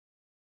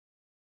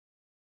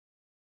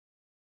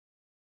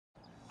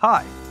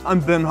Hi,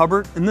 I'm Ben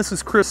Hubbert, and this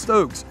is Chris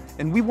Stokes,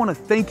 and we want to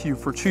thank you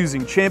for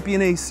choosing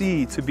Champion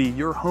AC to be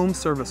your home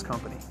service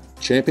company.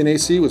 Champion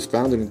AC was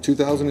founded in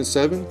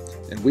 2007,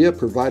 and we have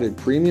provided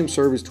premium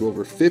service to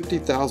over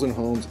 50,000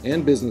 homes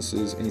and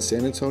businesses in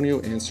San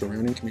Antonio and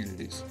surrounding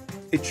communities.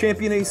 At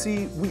Champion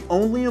AC, we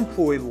only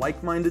employ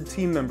like-minded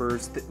team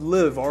members that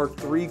live our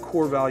 3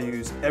 core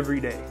values every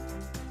day.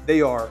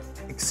 They are: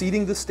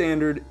 exceeding the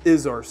standard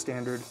is our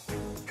standard,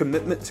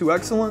 commitment to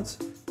excellence,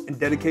 and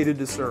dedicated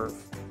to serve.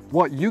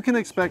 What you can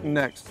expect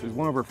next is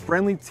one of our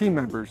friendly team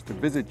members to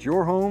visit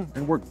your home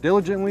and work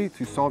diligently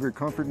to solve your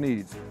comfort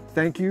needs.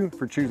 Thank you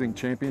for choosing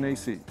Champion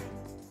AC.